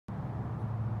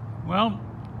Well,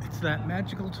 it's that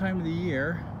magical time of the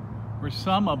year where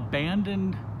some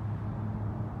abandoned,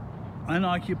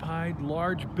 unoccupied,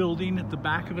 large building at the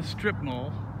back of a strip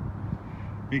mall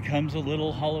becomes a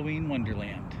little Halloween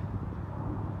wonderland.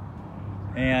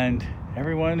 And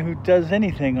everyone who does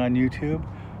anything on YouTube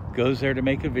goes there to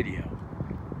make a video.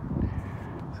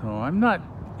 So I'm not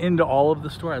into all of the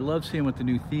store. I love seeing what the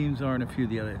new themes are and a few of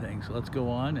the other things. So let's go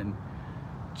on and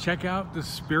check out the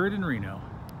Spirit in Reno.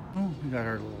 Oh, we got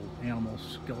our little animal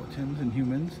skeletons and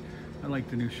humans. I like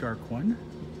the new shark one.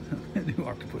 The new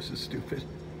octopus is stupid.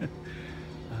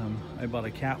 I bought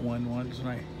a cat one once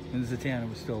when Zatanna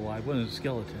was still alive. It wasn't a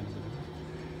skeleton,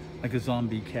 but like a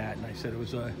zombie cat. And I said it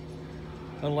was a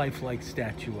lifelike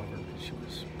statue of her. She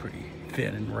was pretty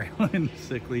thin and round and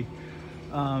sickly.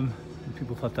 And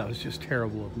people thought that was just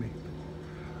terrible of me.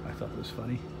 I thought it was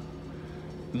funny,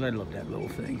 because I love that little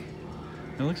thing.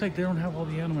 It looks like they don't have all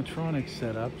the animatronics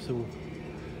set up, so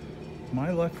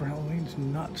my luck for Halloween's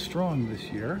not strong this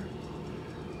year.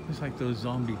 It's like those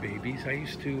zombie babies. I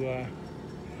used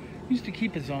to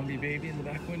keep a zombie baby in the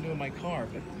back window of my car,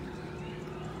 but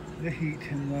the heat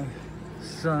and the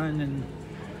sun, and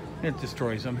it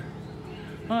destroys them.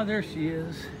 Oh, there she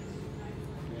is.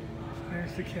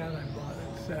 There's the cat I bought.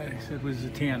 I said was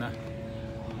Zatanna.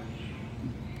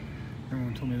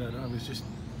 Everyone told me that I was just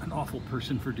an awful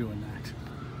person for doing that.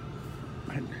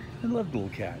 I loved the little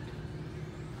cat.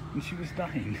 And she was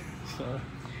dying, so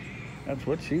that's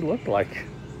what she looked like.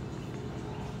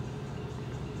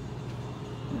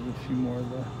 There's a few more of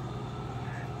the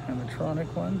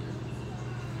animatronic ones.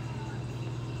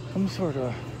 Some sort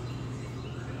of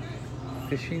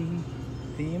fishing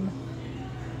theme.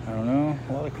 I don't know,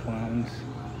 a lot of clowns.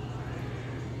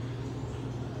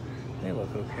 They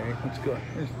look okay. Let's go.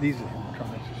 These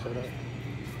animatronics are set up.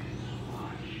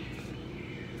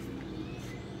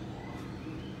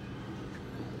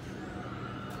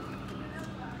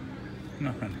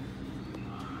 Nothing.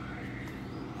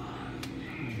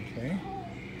 Okay.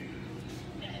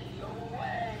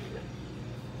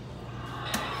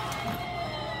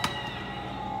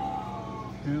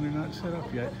 No, they're not set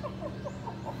up yet.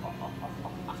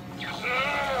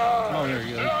 Oh, there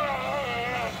he goes.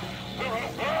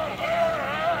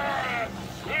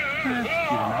 That's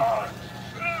cute enough.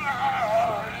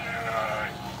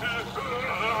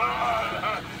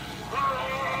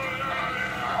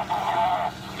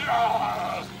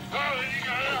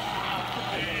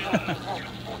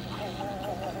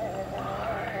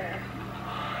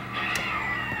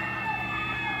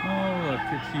 Oh, look,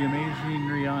 it's the amazing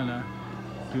Rihanna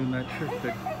doing that trick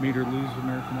that made her lose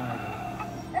American Idol.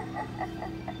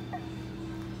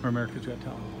 Or America's Got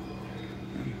Talent.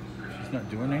 She's not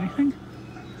doing anything?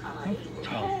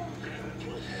 Oh.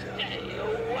 Stay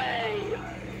away.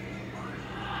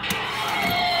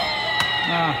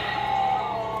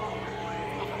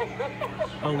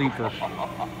 A leaper.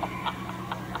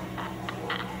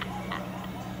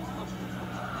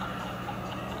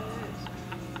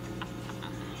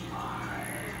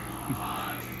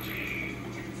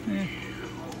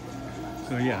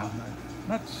 So yeah, I'm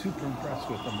not super impressed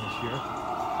with them this year.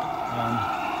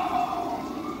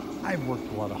 I've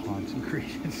worked a lot of haunts and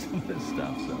created some of this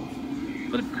stuff, so.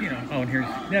 But you know, oh, and here's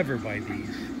never buy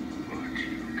these.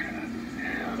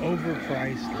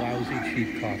 Overpriced, lousy,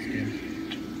 cheap costumes.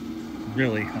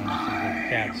 Really, honestly, the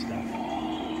bad stuff.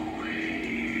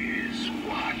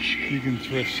 You can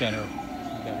thrift center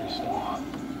better stuff.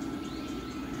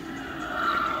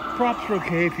 Props are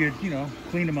okay if you know,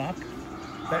 clean them up.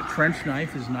 That trench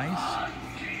knife is nice.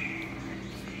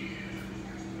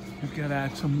 You've got to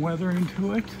add some weathering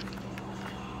to it.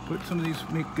 Put some of these,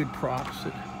 make good props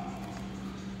to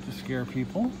scare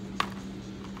people.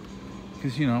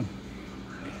 Because, you know,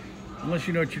 unless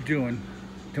you know what you're doing,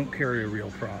 don't carry a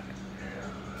real prop.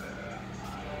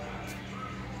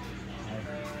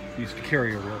 I used to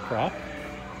carry a real prop.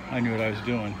 I knew what I was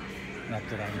doing. Not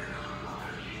that I'm,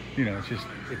 you know,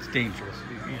 it's dangerous.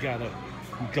 You gotta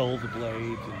dull the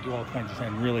blades and do all kinds of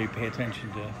things. Really pay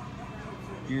attention to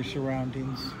your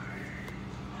surroundings.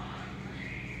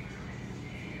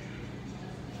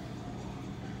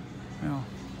 Well,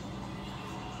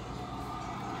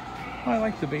 I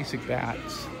like the basic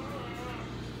bats.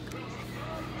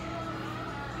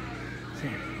 See.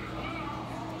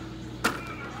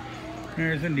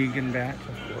 There's a Negan bat,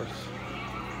 of course.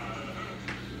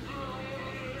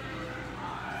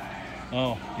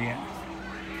 Oh, yeah.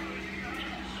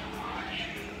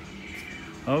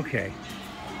 Okay.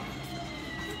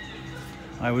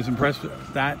 I was impressed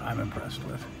with that. I'm impressed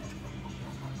with.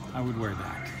 I would wear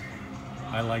that.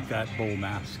 I like that bowl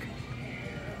mask.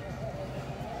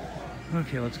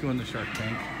 Okay, let's go in the shark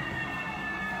tank.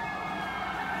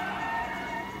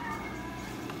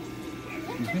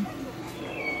 Excuse me.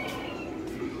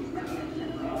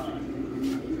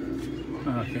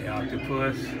 Okay,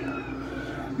 octopus.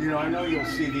 You know, I know you'll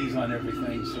see these on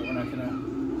everything, so we're not gonna...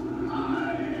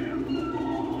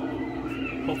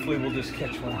 Hopefully we'll just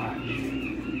catch one hot.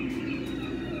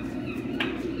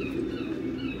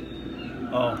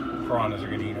 Oh, piranhas are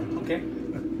gonna eat them. Okay.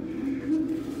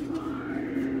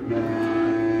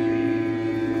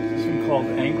 This one called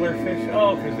anglerfish.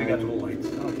 Oh, because they got little lights.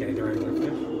 Okay, they're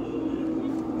anglerfish.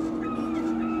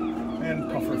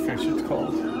 And pufferfish, it's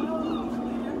called.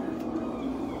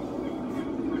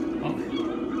 Oh,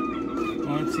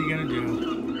 what's he gonna do?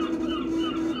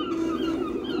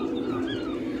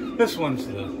 This one's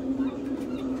the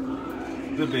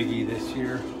biggie this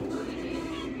year.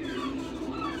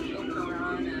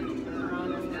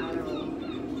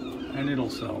 And it'll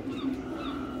sell.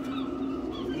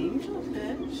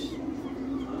 Angelfish?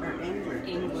 Or anglerfish?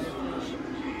 Anglerfish.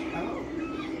 Oh.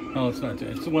 Oh, it's not.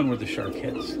 It's the one where the shark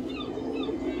hits.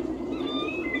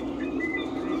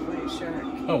 Great shark.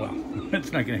 Oh well,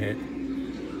 it's not going to hit.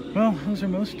 Well, those are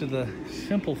most of the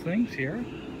simple things here.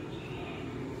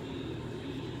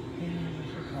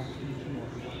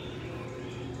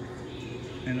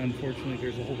 And unfortunately,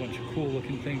 there's a whole bunch of cool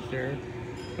looking things there,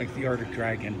 like the Arctic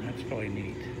dragon. That's probably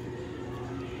neat.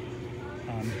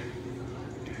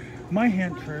 My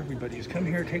hint for everybody is come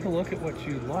here, take a look at what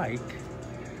you like.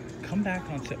 Come back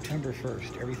on September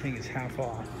 1st. Everything is half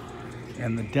off.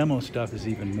 And the demo stuff is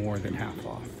even more than half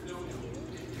off.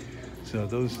 So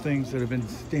those things that have been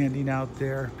standing out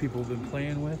there, people have been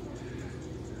playing with,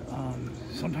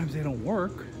 sometimes they don't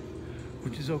work,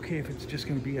 which is okay if it's just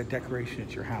going to be a decoration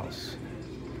at your house.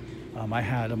 I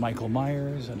had a Michael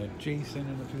Myers and a Jason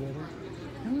and a few others.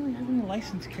 I don't really have any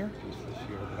licensed characters this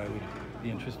year that I would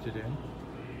be interested in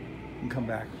and come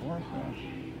back for. So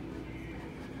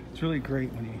it's really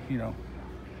great when you know,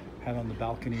 had on the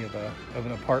balcony of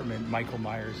an apartment Michael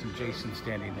Myers and Jason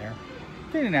standing there.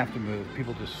 They didn't have to move.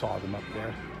 People just saw them up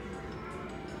there.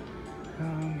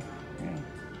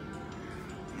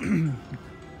 Yeah.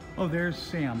 Oh, there's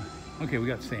Sam. Okay, we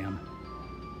got Sam.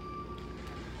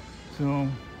 So,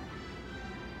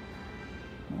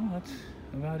 well, that's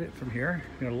about it from here.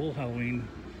 Got a little Halloween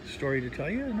story to tell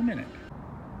you in a minute.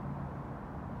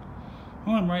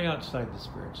 Well, I'm right outside the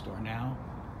spirit store now.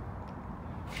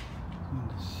 I'm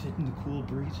gonna sit in the cool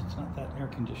breeze. It's not that air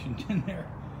conditioned in there.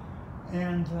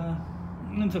 And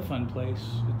it's a fun place.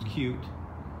 It's cute.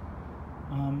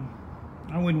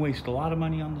 I wouldn't waste a lot of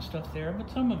money on the stuff there, but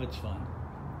some of it's fun.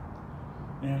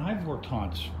 And I've worked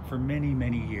haunts for many,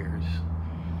 many years.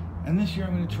 And this year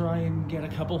I'm going to try and get a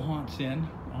couple haunts in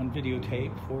on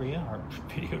videotape for you. Or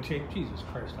videotape, Jesus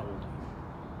Christ, how old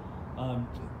am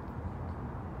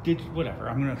I? Whatever,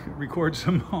 I'm going to record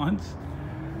some haunts.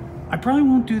 I probably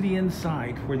won't do the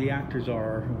inside where the actors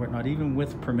are or whatnot, even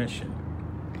with permission.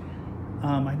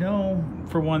 I know,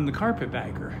 for one, the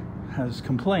carpetbagger has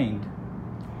complained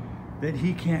that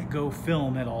he can't go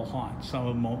film at all haunts. Some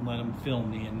of them won't let him film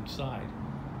the inside.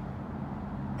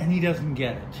 And he doesn't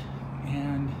get it.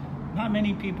 And not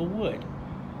many people would,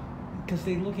 because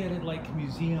they look at it like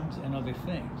museums and other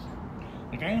things.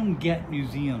 Like, I don't get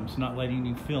museums not letting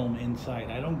you film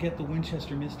inside. I don't get the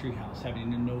Winchester Mystery House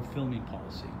having a no filming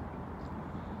policy.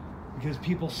 Because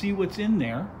people see what's in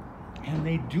there, and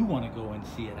they do want to go and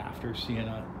see it after seeing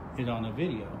it on a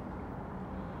video.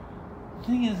 The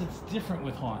thing is, it's different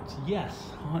with haunts.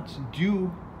 Yes, haunts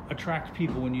do attract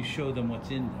people when you show them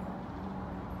what's in there.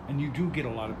 And you do get a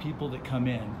lot of people that come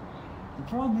in. The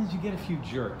problem is you get a few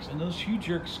jerks, and those few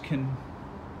jerks can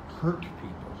hurt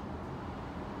people.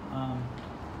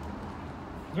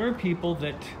 There are people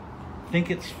that think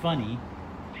it's funny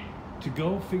to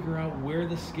go figure out where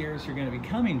the scares are going to be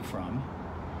coming from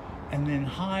and then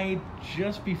hide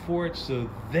just before it so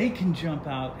they can jump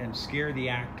out and scare the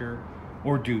actor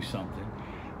or do something.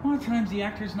 A lot of times the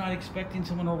actor's not expecting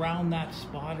someone around that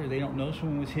spot, or they don't know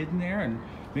someone was hidden there, and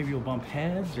maybe you'll bump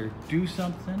heads or do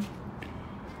something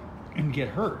and get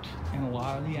hurt. And a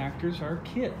lot of the actors are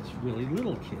kids, really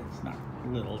little kids, not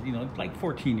little, you know, like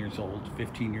 14 years old,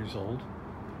 15 years old,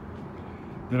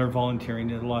 that are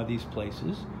volunteering at a lot of these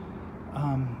places.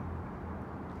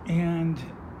 And,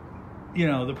 you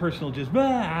know, the person will just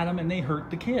at them and they hurt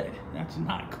the kid. That's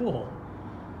not cool.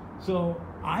 So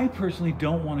I personally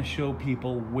don't want to show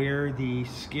people where the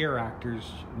scare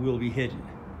actors will be hidden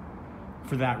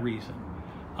for that reason.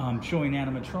 Showing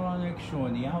animatronics,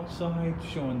 showing the outside,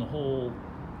 showing the whole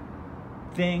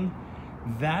thing,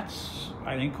 that's,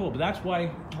 I think, cool. But that's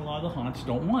why a lot of the haunts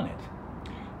don't want it.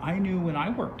 I knew when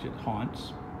I worked at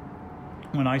haunts,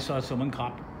 when I saw someone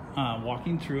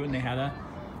walking through and they had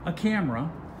a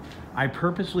camera I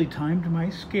purposely timed my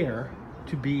scare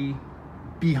to be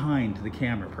behind the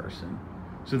camera person,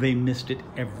 so they missed it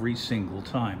every single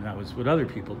time. That was what other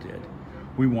people did.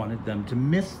 We wanted them to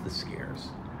miss the scares.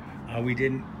 We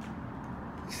didn't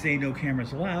say no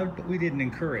cameras allowed, but we didn't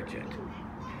encourage it.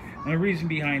 And the reason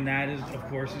behind that is, of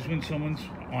course, is when someone's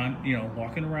on,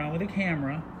 walking around with a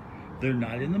camera, they're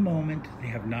not in the moment, they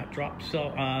have not dropped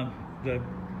the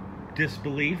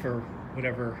disbelief or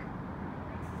whatever,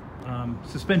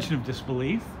 suspension of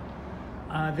disbelief.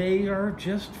 They are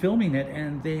just filming it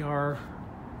and they are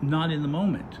not in the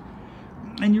moment.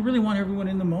 And you really want everyone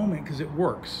in the moment because it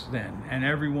works then, and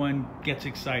everyone gets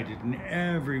excited and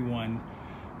everyone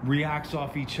reacts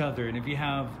off each other. And if you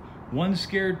have one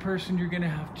scared person, you're going to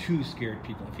have two scared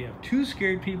people. If you have two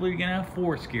scared people, you're going to have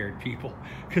four scared people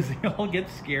because they all get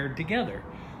scared together.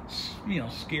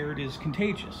 Scared is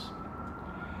contagious.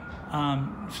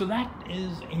 So that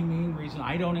is a main reason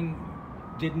I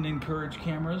didn't encourage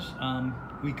cameras.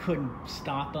 We couldn't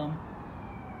stop them,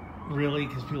 really,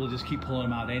 because people just keep pulling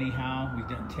them out anyhow. We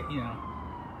didn't,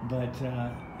 but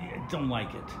don't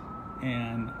like it.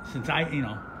 And since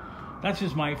that's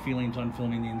just my feelings on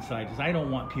filming the inside, is I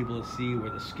don't want people to see where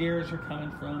the scares are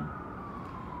coming from.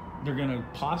 They're going to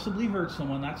possibly hurt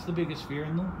someone. That's the biggest fear.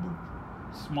 And the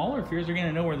smaller fears are going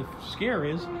to know where the scare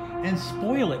is and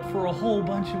spoil it for a whole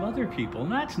bunch of other people.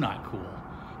 And that's not cool.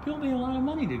 People pay a lot of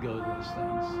money to go to those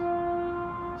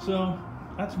things. So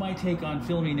that's my take on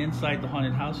filming inside the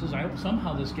haunted houses. I hope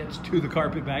somehow this gets to the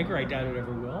carpetbagger. I doubt it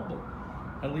ever will,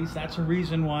 but at least that's a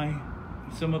reason why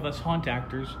some of us haunt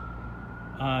actors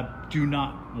do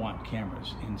not want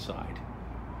cameras inside.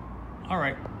 All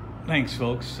right, thanks,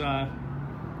 folks.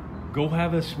 Go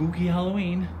have a spooky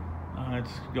Halloween.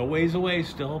 It's a ways away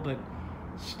still, but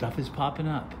stuff is popping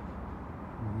up.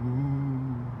 Ooh.